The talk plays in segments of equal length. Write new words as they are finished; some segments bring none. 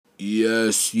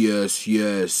Yes.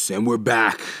 And we're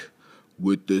back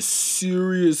with the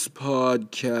Serious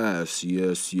Podcast.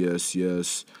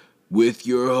 Yes. With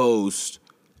your host,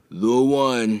 the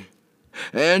one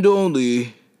and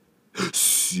only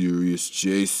Serious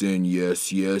Jason. Yes.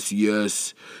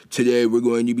 Today we're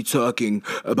going to be talking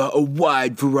about a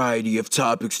wide variety of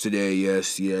topics today.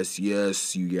 Yes,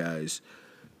 you guys.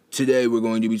 Today we're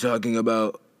going to be talking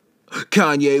about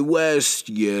Kanye West.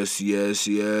 Yes.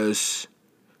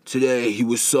 Today he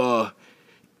was saw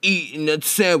eating a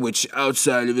sandwich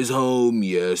outside of his home.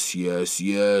 Yes. Did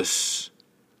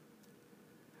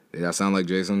that sound like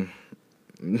Jason?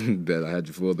 Bet I had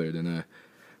you fooled there, didn't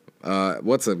I?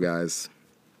 What's up, guys?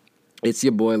 It's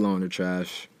your boy, Loner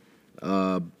Trash.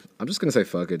 I'm just going to say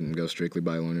fuck it and go strictly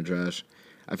by Loner Trash.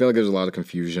 I feel like there's a lot of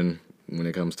confusion when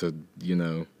it comes to,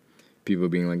 people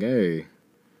being like, hey,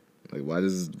 like, why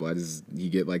does he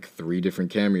get, like, 3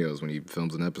 different cameos when he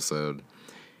films an episode?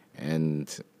 And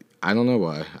I don't know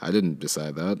why. I didn't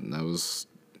decide that. That was...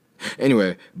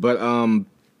 Anyway, but,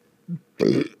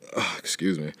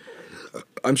 excuse me.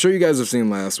 I'm sure you guys have seen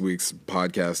last week's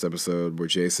podcast episode where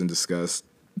Jason discussed,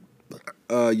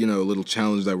 a little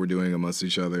challenge that we're doing amongst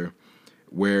each other,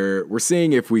 where we're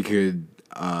seeing if we could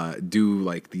do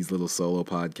like these little solo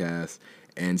podcasts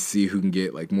and see who can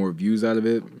get like more views out of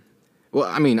it. Well,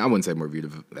 I mean, I wouldn't say more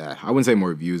views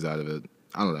out of it.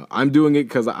 I don't know. I'm doing it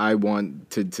because I want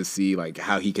to see like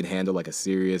how he can handle like a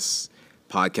serious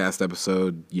podcast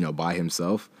episode, by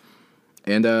himself,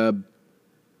 and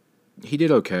he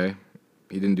did okay.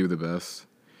 He didn't do the best.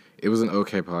 It was an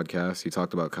okay podcast. He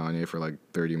talked about Kanye for like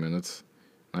 30 minutes.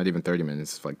 Not even 30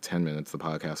 minutes, like 10 minutes. The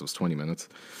podcast was 20 minutes.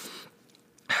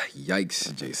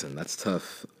 Yikes, Jason. That's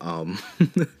tough.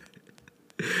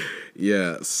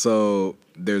 Yeah, so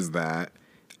there's that.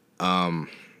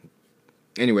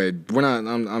 Anyway,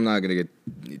 I'm not going to get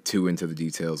too into the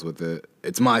details with it.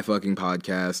 It's my fucking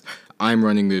podcast. I'm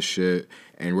running this shit,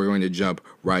 and we're going to jump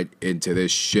right into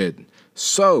this shit.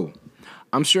 So,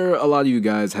 I'm sure a lot of you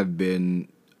guys have been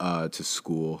to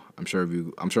school. I'm sure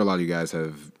a lot of you guys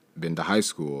have been to high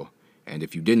school. And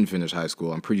if you didn't finish high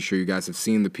school, I'm pretty sure you guys have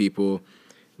seen the people,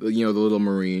 the little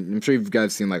Marine. I'm sure you guys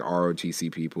have seen like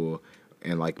ROTC people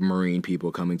and like Marine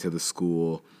people coming to the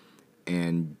school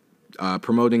and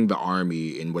promoting the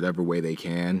Army in whatever way they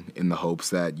can in the hopes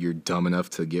that you're dumb enough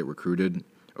to get recruited,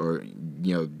 or,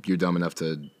 you're dumb enough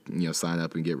to, sign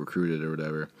up and get recruited or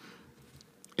whatever.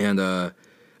 And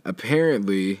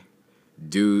apparently,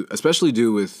 especially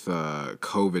due with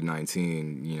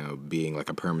COVID-19, being like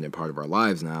a permanent part of our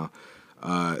lives now,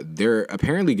 they're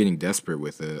apparently getting desperate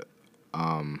with it.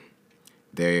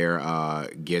 They're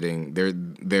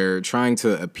trying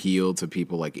to appeal to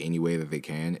people like any way that they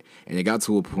can, and it got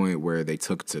to a point where they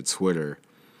took to Twitter,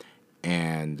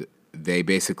 and they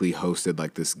basically hosted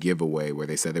like this giveaway where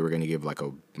they said they were going to give like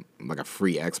a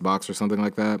free Xbox or something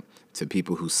like that to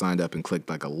people who signed up and clicked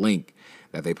like a link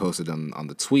that they posted on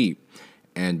the tweet.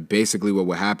 And basically what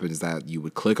would happen is that you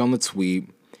would click on the tweet,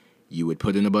 you would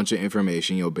put in a bunch of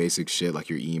information, basic shit like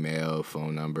your email,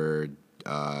 phone number,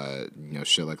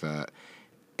 shit like that.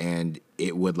 And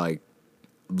it would like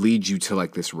lead you to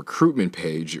like this recruitment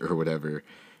page or whatever.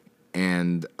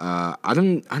 And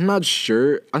I'm not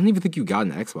sure. I don't even think you got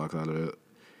an Xbox out of it.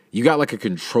 You got like a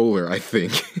controller, I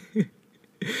think.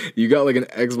 You got like an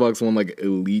Xbox One like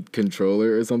Elite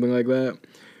controller or something like that,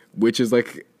 which is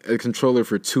like a controller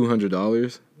for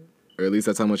 $200, or at least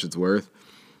that's how much it's worth.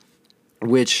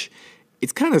 Which,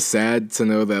 it's kind of sad to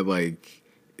know that like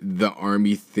the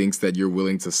Army thinks that you're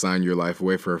willing to sign your life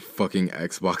away for a fucking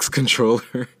Xbox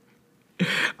controller.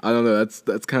 I don't know.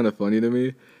 That's kind of funny to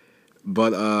me.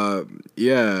 But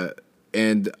yeah,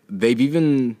 and they've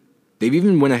even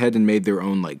went ahead and made their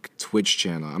own like Twitch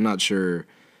channel. I'm not sure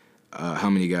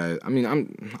how many guys. I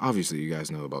mean, obviously you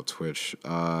guys know about Twitch,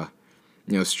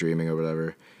 streaming or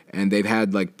whatever. And they've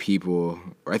had like people,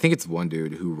 or I think it's one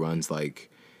dude who runs like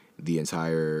the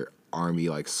entire Army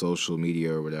like social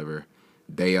media or whatever.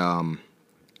 They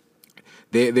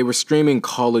were streaming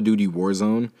Call of Duty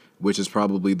Warzone, which is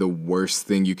probably the worst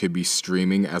thing you could be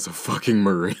streaming as a fucking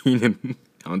Marine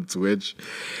on Twitch.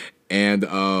 And,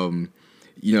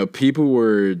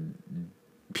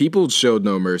 people showed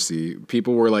no mercy.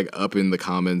 People were, like, up in the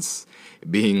comments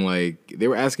being, like, they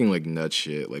were asking, like, nut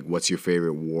shit. Like, what's your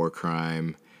favorite war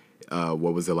crime?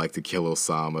 What was it like to kill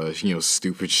Osama?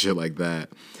 Stupid shit like that.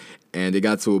 And it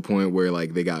got to a point where,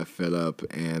 like, they got fed up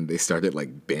and they started,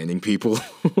 like, banning people.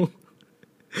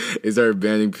 They started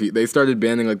banning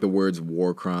like the words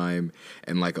war crime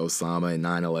and like Osama and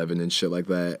 9/11 and shit like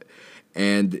that.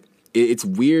 And it's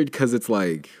weird because it's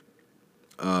like,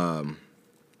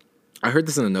 I heard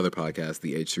this in another podcast,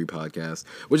 the H3 podcast,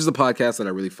 which is a podcast that I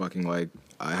really fucking like.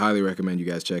 I highly recommend you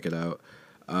guys check it out.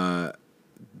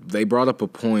 They brought up a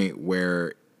point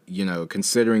where,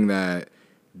 considering that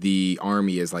the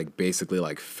Army is like basically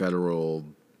like federal,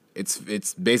 it's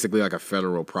basically like a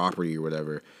federal property or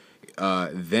whatever.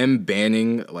 Them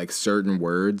banning like certain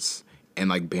words and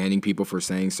like banning people for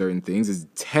saying certain things is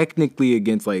technically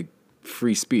against like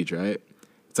free speech, right?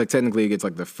 It's like technically against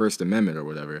like the First Amendment or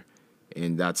whatever.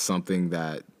 And that's something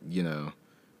that,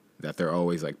 that they're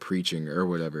always like preaching or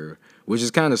whatever, which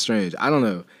is kind of strange. I don't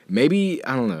know. Maybe,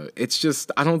 I don't know. It's just,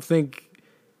 I don't think,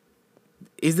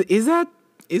 is that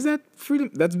freedom?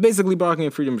 That's basically blocking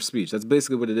freedom of speech. That's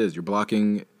basically what it is. You're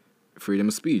blocking freedom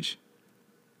of speech,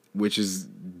 which is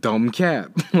dumb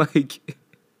cap. Like,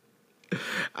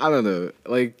 I don't know.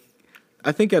 Like,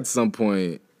 I think at some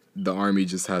point the Army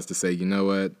just has to say, you know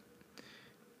what?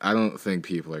 I don't think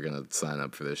people are gonna sign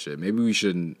up for this shit. Maybe we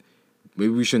shouldn't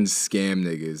scam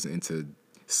niggas into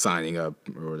signing up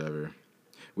or whatever,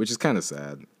 which is kind of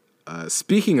sad.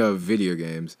 Speaking of video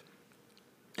games,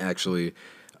 actually,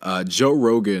 Joe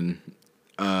Rogan,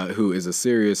 who is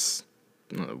who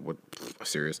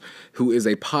is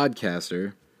a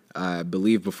podcaster. I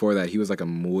believe before that he was like a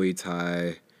Muay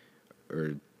Thai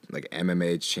or like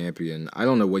MMA champion. I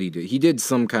don't know what he did. He did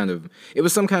some kind of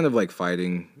like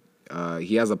fighting.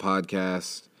 He has a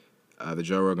podcast, the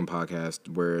Joe Rogan podcast,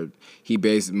 where he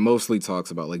mostly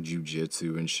talks about like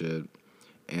jujitsu and shit.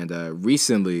 And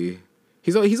recently,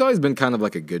 he's always been kind of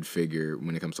like a good figure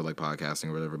when it comes to like podcasting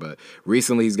or whatever. But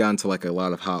recently, he's gotten to like a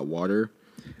lot of hot water.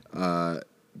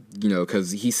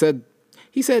 Because he said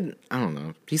I don't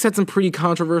know. He said some pretty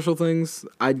controversial things.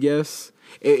 I'd guess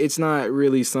it's not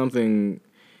really something.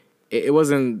 It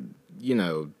wasn't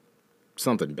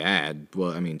something bad.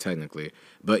 Well, I mean, technically.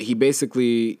 But he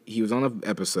was on an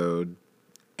episode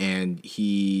and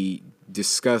he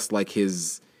discussed like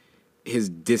his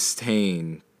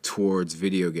disdain towards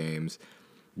video games,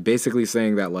 basically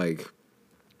saying that like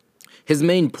his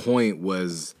main point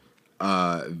was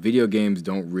video games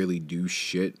don't really do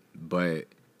shit, but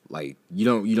like you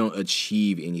don't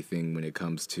achieve anything when it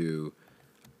comes to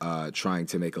trying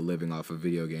to make a living off of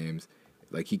video games.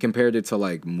 Like he compared it to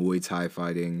like Muay Thai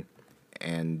fighting,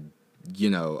 and he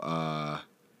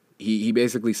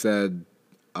basically said,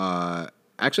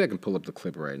 actually I can pull up the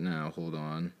clip right now. Hold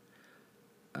on.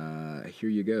 Here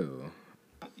you go.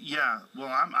 Yeah, well,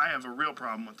 I have a real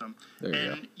problem with them.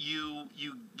 There you and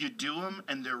you do them,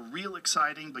 and they're real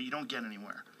exciting, but you don't get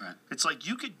anywhere. Right. It's like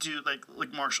you could do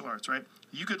like martial arts, right?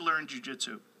 You could learn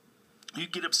jujitsu. You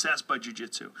get obsessed by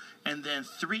jiu-jitsu, and then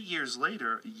 3 years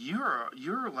later,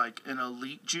 you're like an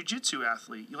elite jiu-jitsu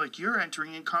athlete. You're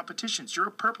entering in competitions. You're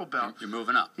a purple belt. You're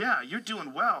moving up. Yeah, you're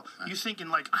doing well. Right. You're thinking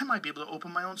like, I might be able to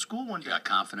open my own school one day. You got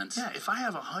confidence. Yeah, if I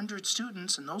have 100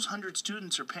 students and those 100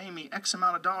 students are paying me X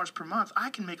amount of dollars per month,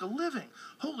 I can make a living.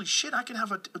 Holy shit, I can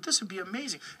have this would be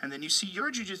amazing. And then you see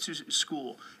your jiu-jitsu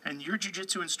school and your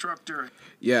jiu-jitsu instructor.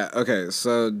 Yeah. Okay.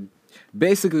 So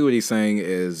basically what he's saying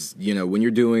is, when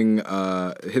you're doing,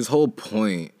 his whole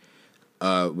point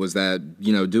was that,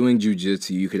 doing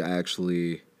jujitsu, you could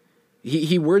actually,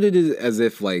 he worded it as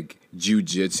if, like,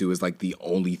 jujitsu is, like, the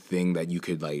only thing that you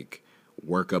could, like,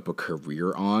 work up a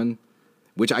career on,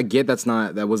 which I get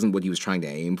that wasn't what he was trying to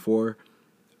aim for,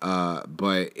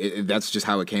 but that's just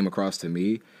how it came across to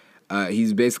me.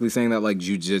 He's basically saying that, like,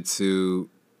 video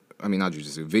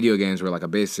games were, like,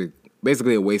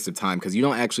 basically a waste of time because you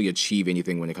don't actually achieve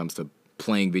anything when it comes to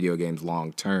playing video games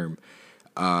long term.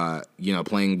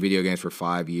 Playing video games for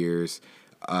 5 years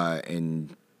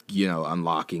and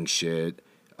unlocking shit,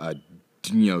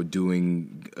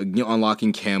 doing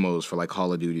unlocking camos for like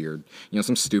Call of Duty or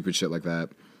some stupid shit like that.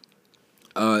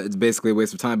 It's basically a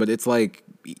waste of time, but it's like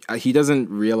he doesn't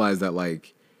realize that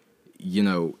like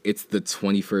it's the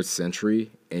 21st century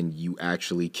and you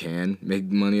actually can make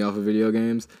money off of video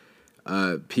games.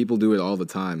 People do it all the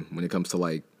time when it comes to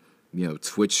like,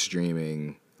 Twitch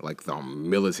streaming, like the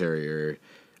military, or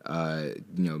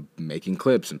making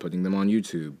clips and putting them on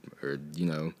YouTube, or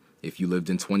if you lived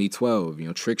in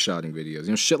 2012, trick shotting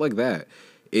videos, shit like that.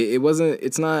 It wasn't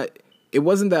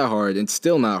that hard. It's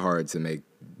still not hard to make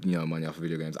money off of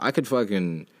video games. I can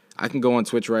go on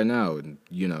Twitch right now and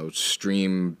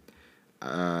stream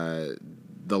The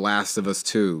Last of Us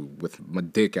 2 with my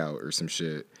dick out or some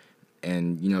shit.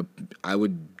 And, I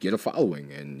would get a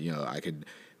following and, I could,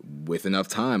 with enough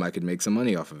time, I could make some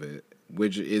money off of it,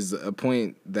 which is a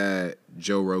point that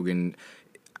Joe Rogan,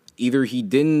 either he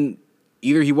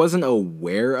wasn't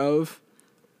aware of,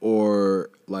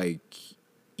 or, like,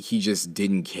 he just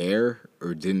didn't care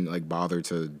or didn't, like, bother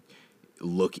to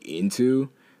look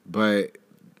into. But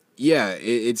yeah,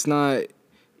 it's not.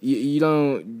 You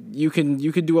don't. You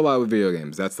could do a lot with video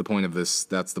games. That's the point of this.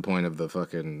 That's the point of the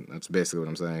fucking. That's basically what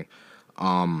I'm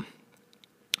saying.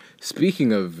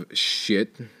 Speaking of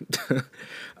shit,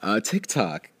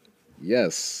 TikTok.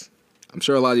 Yes, I'm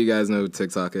sure a lot of you guys know who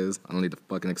TikTok is. I don't need to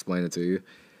fucking explain it to you.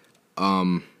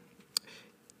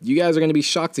 You guys are gonna be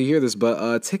shocked to hear this,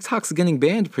 but TikTok's getting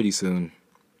banned pretty soon.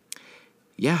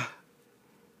 Yeah,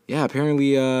 yeah.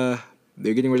 Apparently,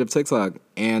 they're getting rid of TikTok,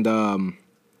 and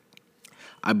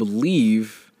I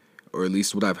believe, or at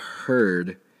least what I've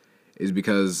heard, is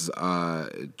because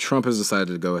Trump has decided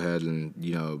to go ahead and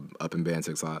up and ban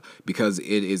TikTok because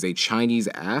it is a Chinese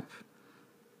app.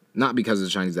 Not because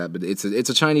it's a Chinese app, but it's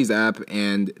a Chinese app,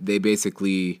 and they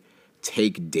basically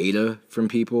take data from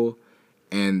people,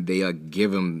 and they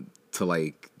give them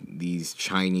to these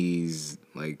Chinese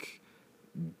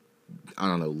I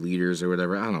don't know, leaders or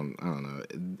whatever. I don't know.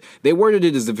 They worded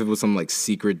it as if it was some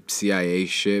secret CIA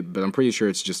shit, but I'm pretty sure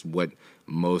it's just what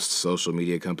most social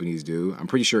media companies do. I'm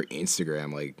pretty sure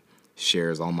Instagram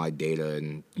shares all my data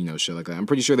and shit like that. I'm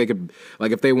pretty sure they could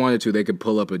if they wanted to, they could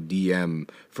pull up a DM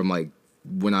from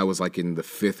when I was in the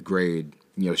 5th grade,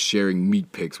 sharing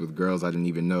meat pics with girls I didn't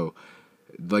even know.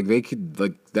 They could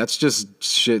that's just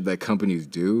shit that companies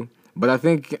do. But I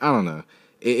think I don't know.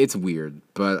 It's weird,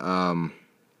 but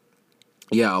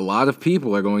yeah, a lot of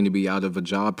people are going to be out of a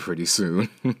job pretty soon.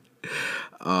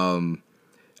 And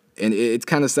it's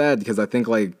kind of sad because I think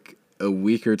a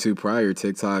week or two prior,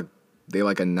 TikTok, they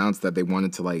announced that they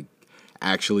wanted to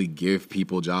actually give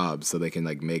people jobs so they can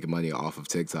make money off of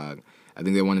TikTok. I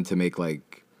think they wanted to make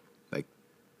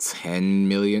 10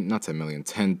 million, not 10 million,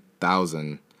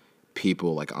 10,000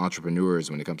 people entrepreneurs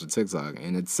when it comes to TikTok.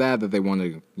 And it's sad that they want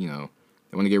to, they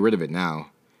want to get rid of it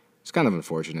now. It's kind of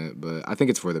unfortunate, but I think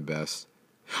it's for the best.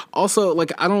 Also,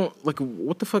 I don't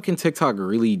what the fuck can TikTok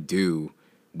really do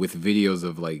with videos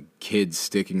of kids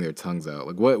sticking their tongues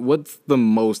out? What's the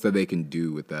most that they can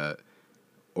do with that?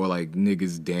 Or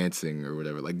niggas dancing or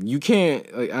whatever. You can't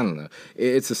I don't know.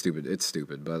 It's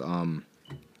stupid, but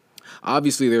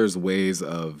obviously there's ways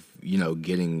of,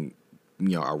 getting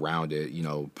around it,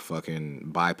 fucking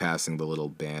bypassing the little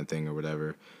ban thing or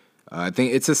whatever. I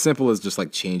think it's as simple as just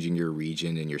changing your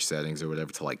region and your settings or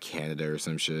whatever to Canada or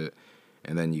some shit.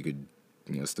 And then you could,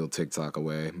 still TikTok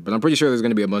away. But I'm pretty sure there's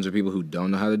going to be a bunch of people who don't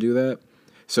know how to do that.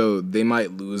 So they might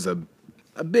lose a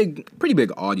pretty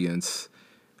big audience.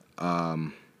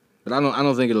 But I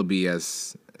don't think it'll be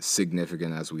as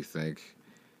significant as we think.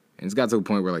 And it's got to a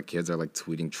point where kids are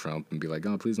tweeting Trump and be like,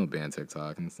 oh, please don't ban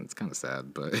TikTok. And it's kind of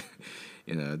sad, but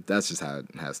that's just how it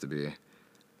has to be.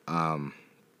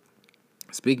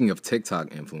 Speaking of TikTok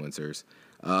influencers,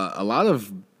 a lot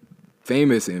of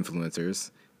famous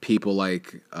influencers, people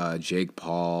like Jake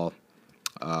Paul,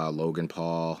 Logan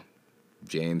Paul,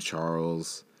 James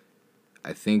Charles,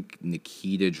 I think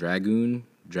Nikita Dragun,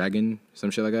 some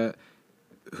shit like that,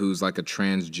 who's a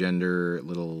transgender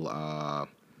little, I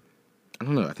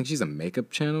don't know, I think she's a makeup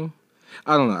channel.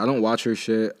 I don't know, I don't watch her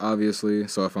shit, obviously,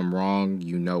 so if I'm wrong,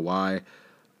 you know why.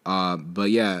 But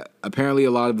yeah, apparently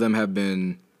a lot of them have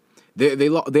been, they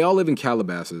all live in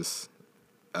Calabasas,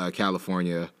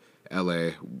 California, LA,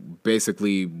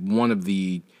 basically one of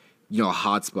the,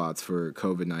 hotspots for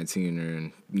COVID-19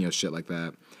 and, shit like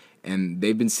that. And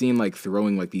they've been seen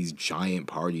throwing these giant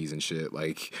parties and shit.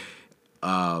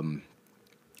 I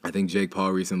think Jake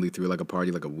Paul recently threw a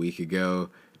party a week ago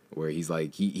where he's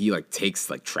he takes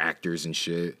tractors and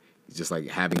shit. He's just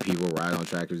having people ride on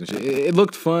tractors and shit. It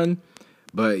looked fun,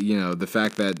 but the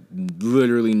fact that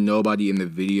literally nobody in the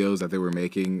videos that they were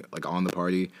making on the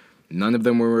party, none of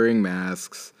them were wearing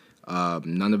masks.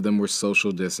 None of them were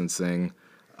social distancing.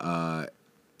 I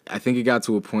think it got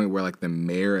to a point where the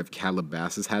mayor of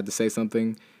Calabasas had to say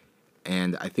something,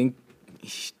 and I think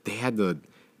they had to.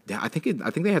 I think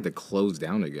they had to close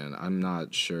down again. I'm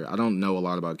not sure. I don't know a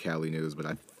lot about Cali news, but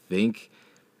I think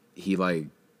he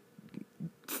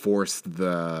forced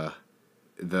the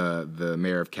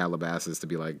mayor of Calabasas to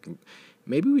be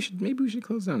maybe we should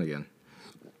close down again.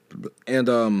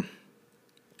 And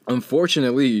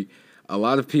unfortunately, a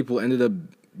lot of people ended up,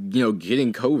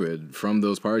 getting COVID from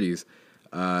those parties.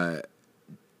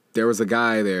 There was a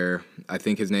guy there, I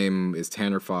think his name is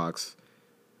Tanner Fox.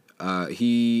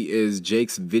 He is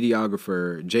Jake's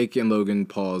videographer, Jake and Logan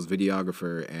Paul's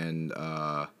videographer and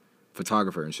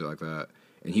photographer and shit like that.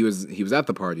 And he was at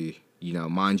the party,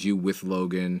 mind you, with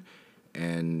Logan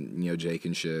and, Jake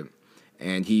and shit.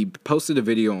 And he posted a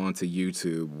video onto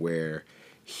YouTube where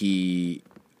he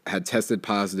had tested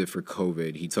positive for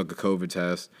COVID. He took a COVID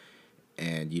test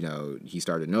and, he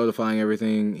started notifying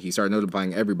everything. He started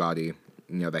notifying everybody,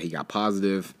 that he got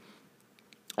positive.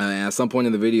 At some point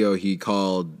in the video, he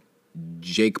called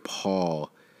Jake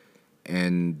Paul,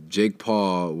 and Jake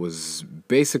Paul was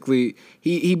basically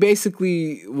he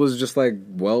basically was just like,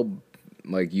 well,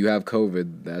 like, you have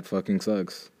COVID, that fucking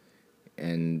sucks,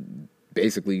 and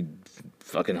basically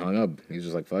fucking hung up. He's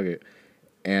just like, fuck it.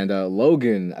 And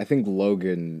Logan, I think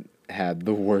Logan had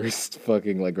the worst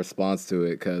fucking like response to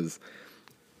it, because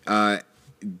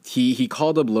he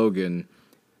called up Logan,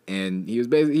 and he was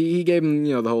basically he gave him,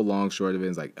 you know, the whole long short of it.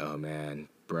 He's like, oh man,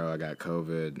 bro, I got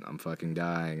COVID, I'm fucking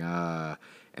dying, and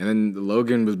then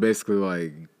Logan was basically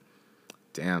like,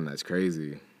 damn, that's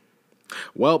crazy.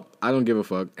 Well, I don't give a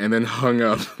fuck, and then hung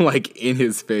up like in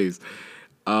his face.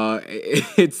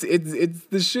 It's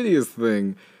the shittiest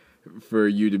thing for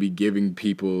you to be giving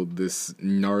people this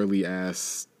gnarly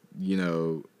ass,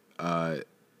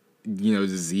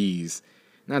 disease,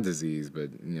 not disease, but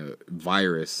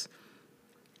virus,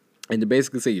 and to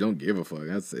basically say you don't give a fuck.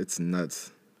 It's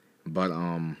nuts. But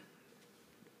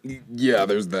yeah,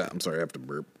 there's that. I'm sorry, I have to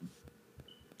burp.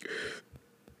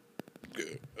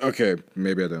 Okay,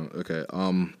 maybe I don't. Okay,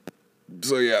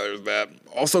 so yeah, there's that.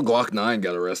 Also, Glock 9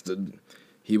 got arrested.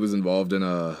 He was involved in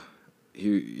I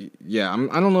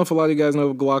don't know if a lot of you guys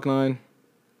know Glock 9.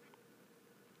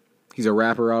 He's a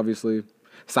rapper, obviously.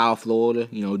 South Florida,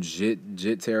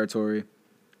 JIT territory.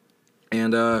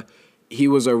 And he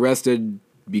was arrested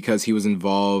because he was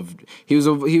involved. He was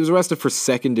arrested for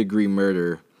second-degree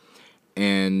murder,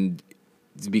 and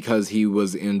because he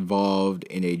was involved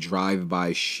in a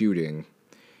drive-by shooting.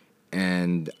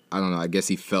 And I don't know, I guess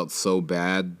he felt so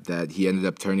bad that he ended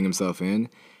up turning himself in.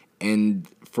 And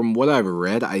from what I've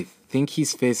read, I think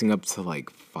he's facing up to like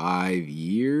 5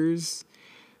 years,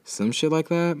 some shit like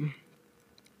that.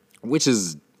 Which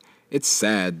is, it's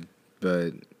sad,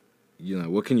 but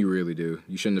what can you really do?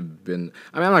 You shouldn't have been.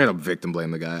 I mean, I'm not gonna victim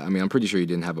blame the guy. I mean, I'm pretty sure he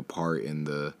didn't have a part in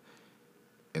the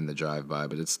drive-by,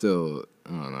 but it's still, I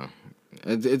don't know.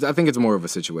 I think it's more of a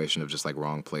situation of just like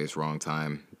wrong place, wrong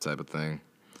time type of thing.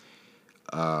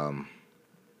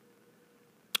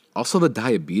 Also, the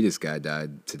diabetes guy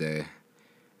died today,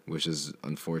 which is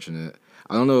unfortunate.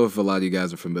 I don't know if a lot of you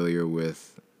guys are familiar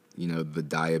with, the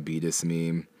diabetes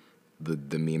meme,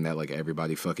 the meme that like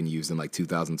everybody fucking used in like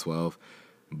 2012.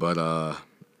 But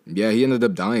yeah, he ended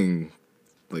up dying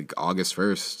like August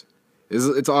 1st.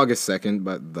 It's August 2nd,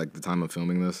 but like the time I'm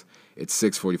filming this, it's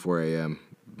 6:44 a.m.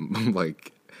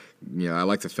 Like, I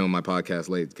like to film my podcast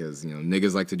late because,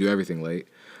 niggas like to do everything late.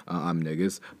 I'm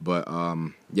niggas. But,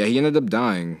 yeah, he ended up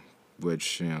dying,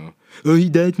 which, oh, he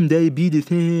died from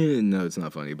diabetes. No, it's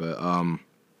not funny. But,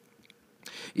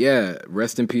 yeah,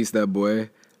 rest in peace, that boy.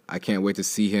 I can't wait to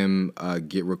see him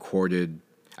get recorded.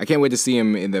 I can't wait to see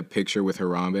him in the picture with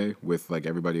Harambe, with, like,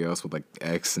 everybody else, with, like,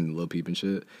 X and Lil Peep and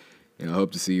shit. I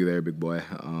hope to see you there, big boy.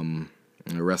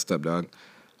 Rest up, dog.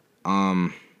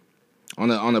 On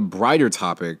a brighter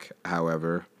topic,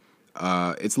 however,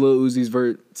 it's Lil Uzi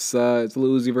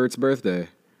Vert's birthday,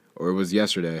 or it was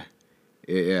yesterday.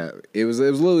 It was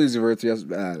Lil Uzi Vert's.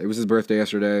 It was his birthday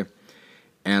yesterday,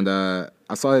 and I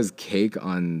saw his cake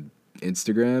on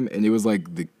Instagram, and it was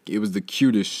the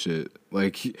cutest shit.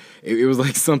 Like it was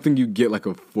like something you get like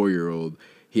a 4-year-old.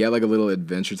 He had like a little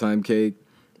Adventure Time cake,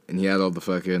 and he had all the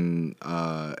fucking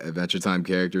Adventure Time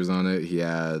characters on it. He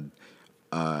had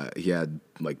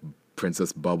like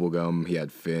Princess Bubblegum, he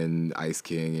had Finn, Ice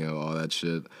King, all that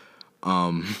shit.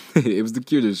 It was the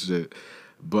cutest shit.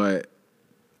 But,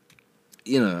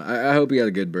 I hope he had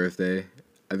a good birthday.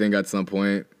 I think at some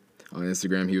point on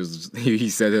Instagram he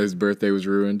said that his birthday was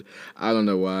ruined. I don't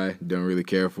know why. Don't really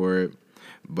care for it.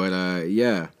 But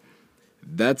yeah.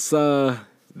 That'll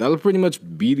pretty much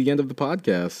be the end of the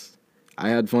podcast. I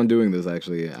had fun doing this,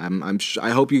 actually. I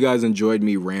hope you guys enjoyed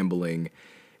me rambling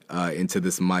into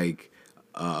this mic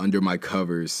under my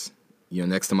covers,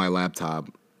 next to my laptop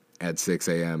at 6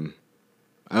 a.m.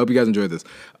 I hope you guys enjoyed this.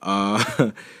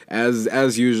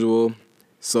 As usual,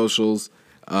 socials,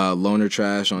 Loner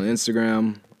Trash on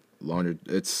Instagram.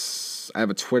 I have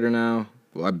a Twitter now.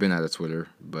 Well, I've been at a Twitter,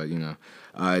 but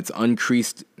it's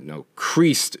Creased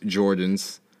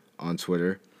Jordans on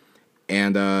Twitter,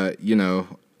 and I'm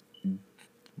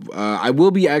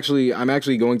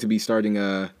actually going to be starting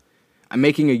I'm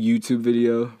making a YouTube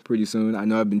video pretty soon. I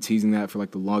know I've been teasing that for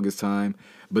like the longest time,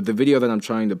 but the video that I'm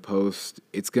trying to post,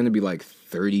 it's going to be like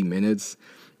 30 minutes,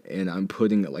 and I'm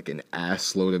putting like an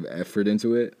ass load of effort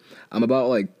into it. I'm about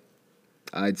like,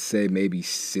 I'd say maybe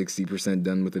 60%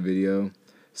 done with the video.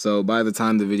 So by the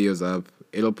time the video's up,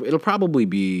 it'll probably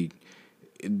be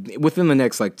within the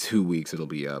next like 2 weeks. It'll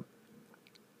be up.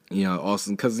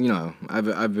 Also because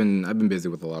I've been busy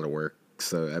with a lot of work,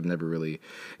 so I've never really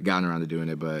gotten around to doing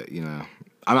it. But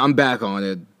I'm back on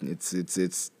it.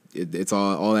 It's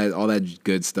all that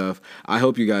good stuff. I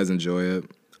hope you guys enjoy it.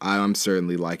 I'm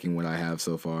certainly liking what I have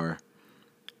so far.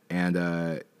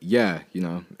 And yeah, you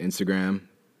know, Instagram,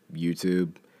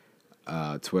 YouTube,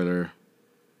 Twitter.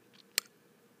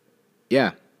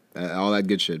 Yeah, all that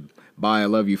good shit. Bye. I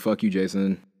love you. Fuck you,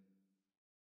 Jason.